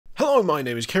Hello, my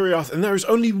name is Kiriath, and there is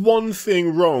only one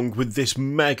thing wrong with this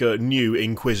mega new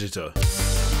Inquisitor.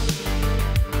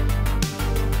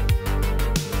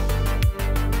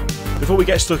 Before we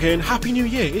get stuck in, Happy New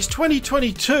Year! It's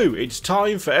 2022! It's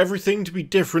time for everything to be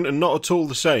different and not at all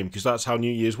the same, because that's how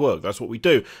New Year's work, that's what we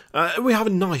do. We have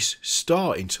a nice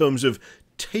start in terms of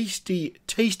tasty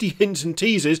hints and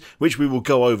teasers, which we will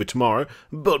go over tomorrow,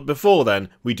 but before then,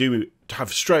 we do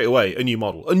have straight away a new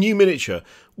model, a new miniature,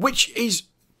 which is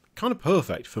kind of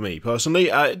perfect for me personally.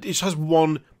 It just has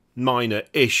one minor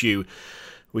issue,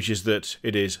 which is that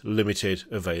it is limited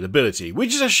availability,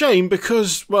 which is a shame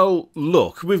because, well,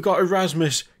 look, we've got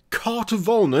Erasmus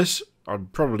Cartavolnus, I'm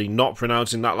probably not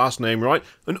pronouncing that last name right,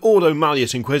 an Ordo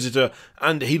Malleus Inquisitor,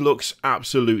 and he looks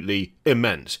absolutely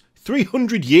immense.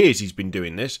 300 years he's been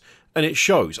doing this, and it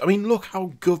shows. I mean, look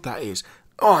how good that is.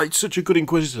 Oh, it's such a good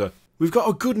Inquisitor. We've got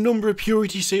a good number of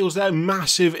purity seals there,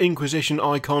 massive Inquisition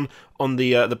icon on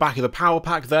the back of the power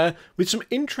pack there, with some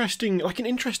interesting, like an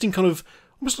interesting kind of,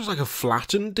 almost looks like a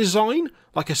flattened design,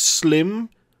 like a slim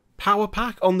power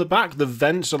pack on the back. The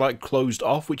vents are like closed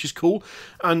off, which is cool,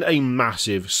 and a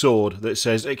massive sword that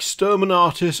says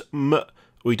Exterminatus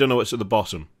We don't know what's at the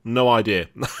bottom. No idea.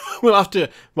 We'll have to,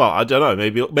 well, I don't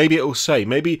know, maybe it'll say,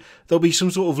 maybe there'll be some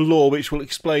sort of lore which will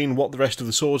explain what the rest of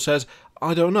the sword says.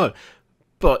 I don't know.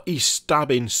 But he's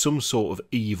stabbing some sort of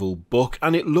evil book,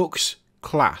 and it looks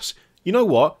class. You know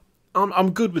what?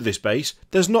 I'm good with this base.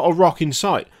 There's not a rock in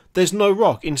sight. There's no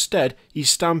rock. Instead,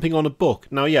 he's stamping on a book.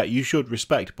 Now, yeah, you should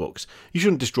respect books. You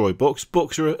shouldn't destroy books.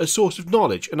 Books are a source of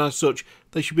knowledge, and as such,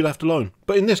 they should be left alone.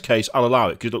 But in this case, I'll allow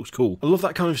it, because it looks cool. I love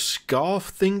that kind of scarf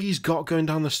thing he's got going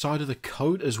down the side of the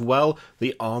coat as well.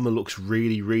 The armour looks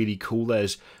really, really cool.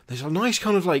 There's a nice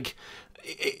kind of like...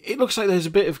 It looks like there's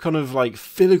a bit of kind of like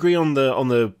filigree on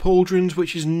the pauldrons,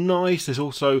 which is nice. There's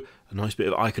also a nice bit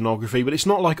of iconography, but it's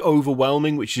not like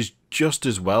overwhelming, which is just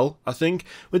as well, I think.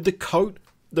 With the coat,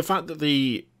 the fact that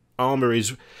the armour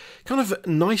is kind of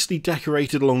nicely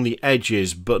decorated along the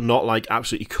edges, but not like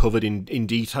absolutely covered in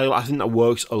detail, I think that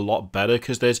works a lot better,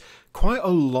 because there's quite a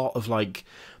lot of like...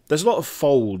 There's a lot of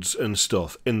folds and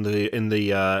stuff in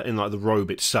like the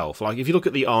robe itself. Like if you look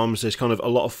at the arms, there's kind of a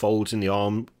lot of folds in the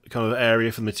arm kind of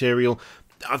area for the material.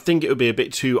 I think it would be a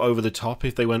bit too over the top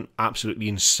if they went absolutely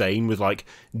insane with like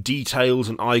details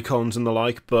and icons and the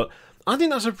like, but I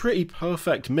think that's a pretty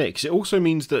perfect mix. It also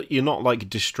means that you're not like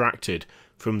distracted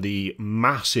from the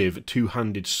massive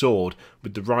two-handed sword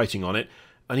with the writing on it,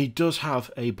 and he does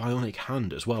have a bionic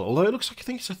hand as well, although it looks like, I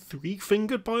think it's a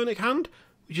three-fingered bionic hand,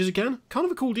 which is, again, kind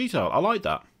of a cool detail. I like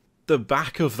that. The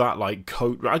back of that, like,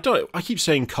 coat... I keep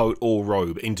saying coat or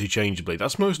robe interchangeably.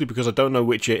 That's mostly because I don't know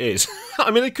which it is.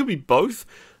 I mean, it could be both.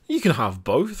 You can have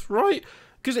both, right?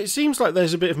 Because it seems like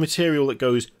there's a bit of material that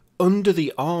goes under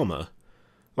the armour.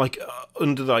 Like,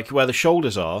 under, like, where the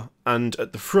shoulders are, and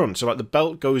at the front. So, like, the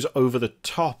belt goes over the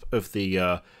top of the...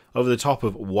 over the top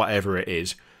of whatever it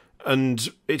is. And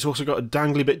it's also got a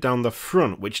dangly bit down the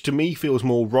front, which to me feels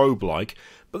more robe-like.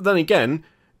 But then again...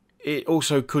 It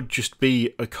also could just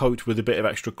be a coat with a bit of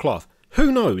extra cloth.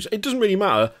 Who knows? It doesn't really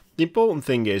matter. The important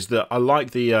thing is that I like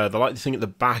the thing at the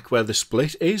back where the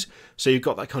split is. So you've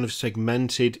got that kind of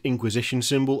segmented Inquisition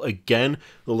symbol again,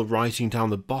 all the writing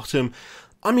down the bottom.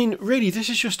 I mean, really, this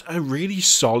is just a really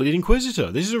solid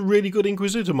Inquisitor. This is a really good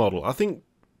Inquisitor model. I think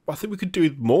we could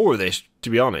do more of this,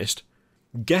 to be honest.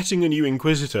 Getting a new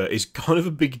Inquisitor is kind of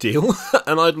a big deal,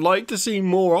 and I'd like to see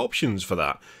more options for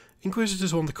that.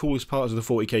 Inquisitors are one of the coolest parts of the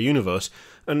 40k universe,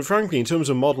 and frankly, in terms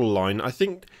of model line, I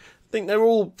think they're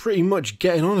all pretty much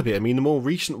getting on a bit. I mean, the more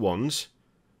recent ones...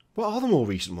 What are the more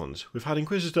recent ones? We've had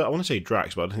Inquisitor, I want to say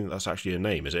Drax, but I don't think that's actually a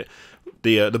name, is it?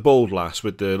 The bald lass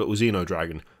with the little Xeno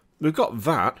dragon. We've got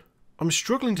that. I'm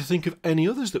struggling to think of any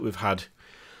others that we've had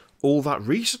all that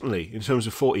recently in terms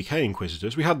of 40k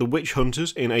Inquisitors. We had the Witch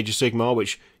Hunters in Age of Sigmar,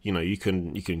 which, you know, you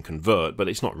can convert, but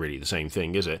it's not really the same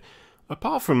thing, is it?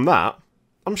 Apart from that...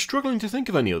 I'm struggling to think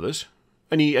of any others.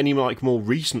 Any like more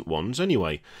recent ones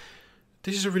anyway.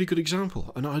 This is a really good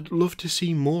example, and I'd love to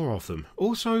see more of them.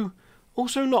 Also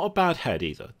not a bad head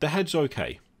either. The head's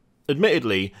okay.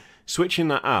 Admittedly, switching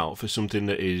that out for something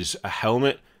that is a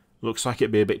helmet looks like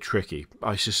it'd be a bit tricky.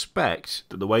 I suspect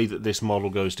that the way that this model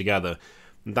goes together,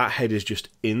 that head is just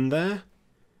in there.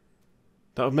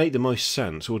 That would make the most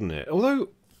sense, wouldn't it? Although,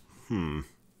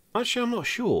 actually I'm not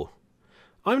sure.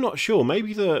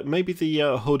 Maybe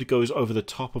the hood goes over the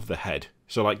top of the head.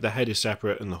 So, like, the head is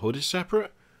separate and the hood is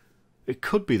separate. It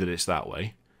could be that it's that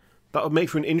way. That would make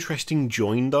for an interesting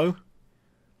join, though.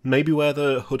 Maybe where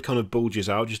the hood kind of bulges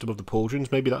out just above the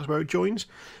pauldrons, maybe that's where it joins.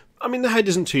 I mean, the head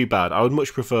isn't too bad. I would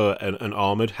much prefer an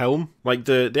armoured helm. Like,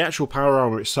 the actual power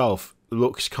armour itself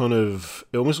looks kind of...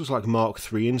 It almost looks like Mark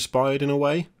III inspired in a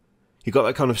way. You've got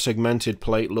that kind of segmented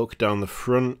plate look down the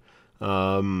front.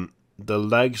 The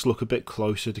legs look a bit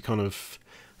closer to kind of...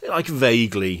 like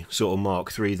vaguely sort of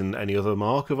Mark III than any other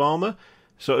mark of armour.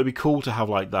 So it'd be cool to have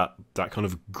like that kind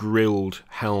of grilled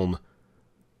helm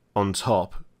on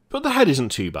top. But the head isn't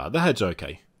too bad. The head's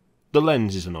okay. The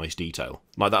lens is a nice detail.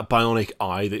 Like that bionic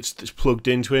eye that's plugged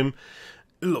into him.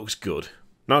 It looks good.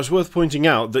 Now it's worth pointing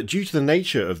out that due to the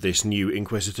nature of this new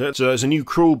Inquisitor, so there's a new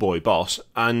Cruel Boy boss,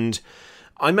 and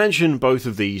I mention both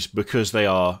of these because they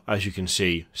are, as you can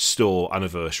see, store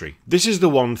anniversary. This is the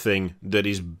one thing that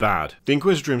is bad. The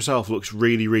Inquisitor himself looks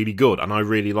really, really good, and I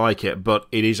really like it, but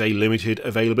it is a limited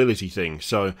availability thing.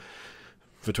 So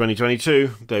for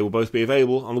 2022, they will both be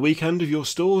available on the weekend of your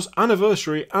store's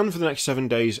anniversary and for the next 7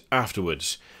 days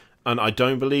afterwards. And I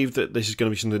don't believe that this is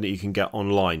going to be something that you can get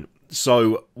online.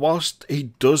 So whilst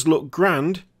he does look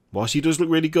grand, whilst he does look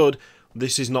really good,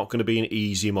 this is not going to be an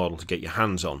easy model to get your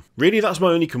hands on. Really, that's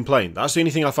my only complaint. That's the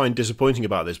only thing I find disappointing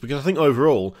about this, because I think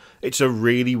overall, it's a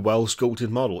really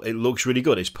well-sculpted model. It looks really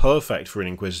good. It's perfect for an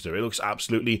Inquisitor. It looks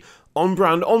absolutely on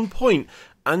brand, on point,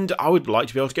 and I would like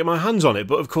to be able to get my hands on it.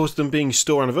 But of course, them being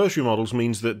store anniversary models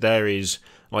means that there is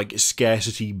like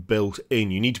scarcity built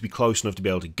in. You need to be close enough to be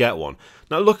able to get one.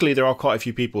 Now, luckily, there are quite a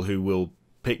few people who will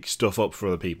pick stuff up for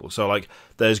other people. So like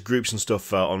there's groups and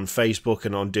stuff on Facebook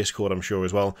and on Discord, I'm sure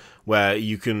as well, where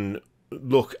you can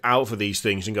look out for these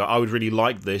things and go, I would really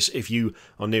like this. If you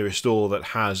are near a store that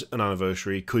has an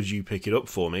anniversary, could you pick it up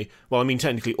for me? Well, I mean,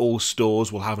 technically all stores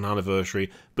will have an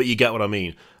anniversary, but you get what I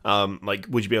mean. Like,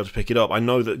 would you be able to pick it up? I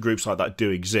know that groups like that do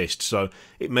exist, so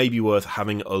it may be worth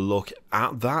having a look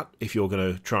at that if you're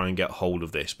going to try and get hold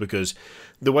of this, because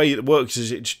the way it works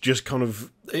is it's just kind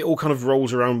of, it all kind of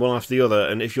rolls around one after the other,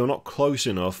 and if you're not close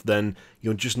enough, then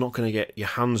you're just not going to get your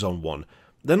hands on one.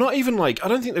 They're not even like, I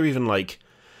don't think they're even like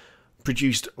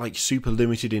produced like super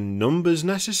limited in numbers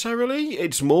necessarily.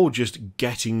 It's more just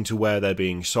getting to where they're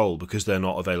being sold because they're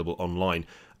not available online,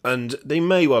 and they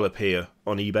may well appear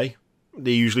on eBay.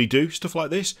 They usually do stuff like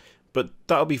this, but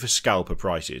that'll be for scalper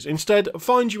prices. Instead,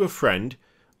 find you a friend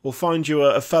or find you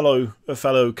a fellow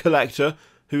collector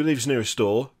who lives near a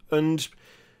store and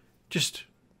just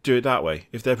do it that way.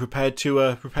 If they're prepared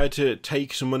to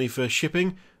take some money for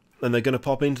shipping, and they're going to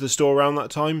pop into the store around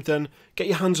that time, then get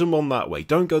your hands on one that way.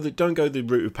 Don't go the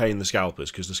route of paying the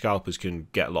scalpers, because the scalpers can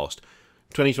get lost.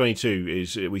 2022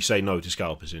 is, we say no to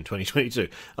scalpers in 2022.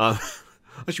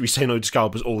 Actually, we say no to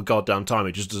scalpers all the goddamn time.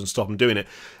 It just doesn't stop them doing it.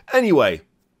 Anyway,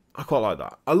 I quite like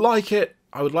that. I like it.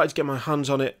 I would like to get my hands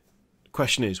on it.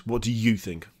 Question is, what do you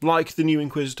think? Like the new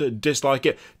Inquisitor? Dislike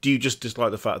it? Do you just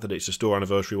dislike the fact that it's a store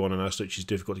anniversary one and as such is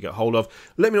difficult to get hold of?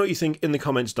 Let me know what you think in the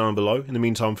comments down below. In the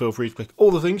meantime, feel free to click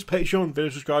all the things, Patreon, video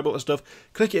subscribe, all that stuff.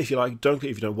 Click it if you like, don't click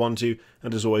it if you don't want to.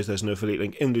 And as always, there's an affiliate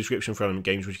link in the description for Element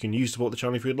Games which you can use to support the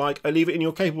channel if you'd like. I leave it in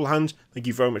your capable hands. Thank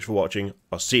you very much for watching.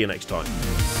 I'll see you next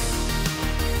time.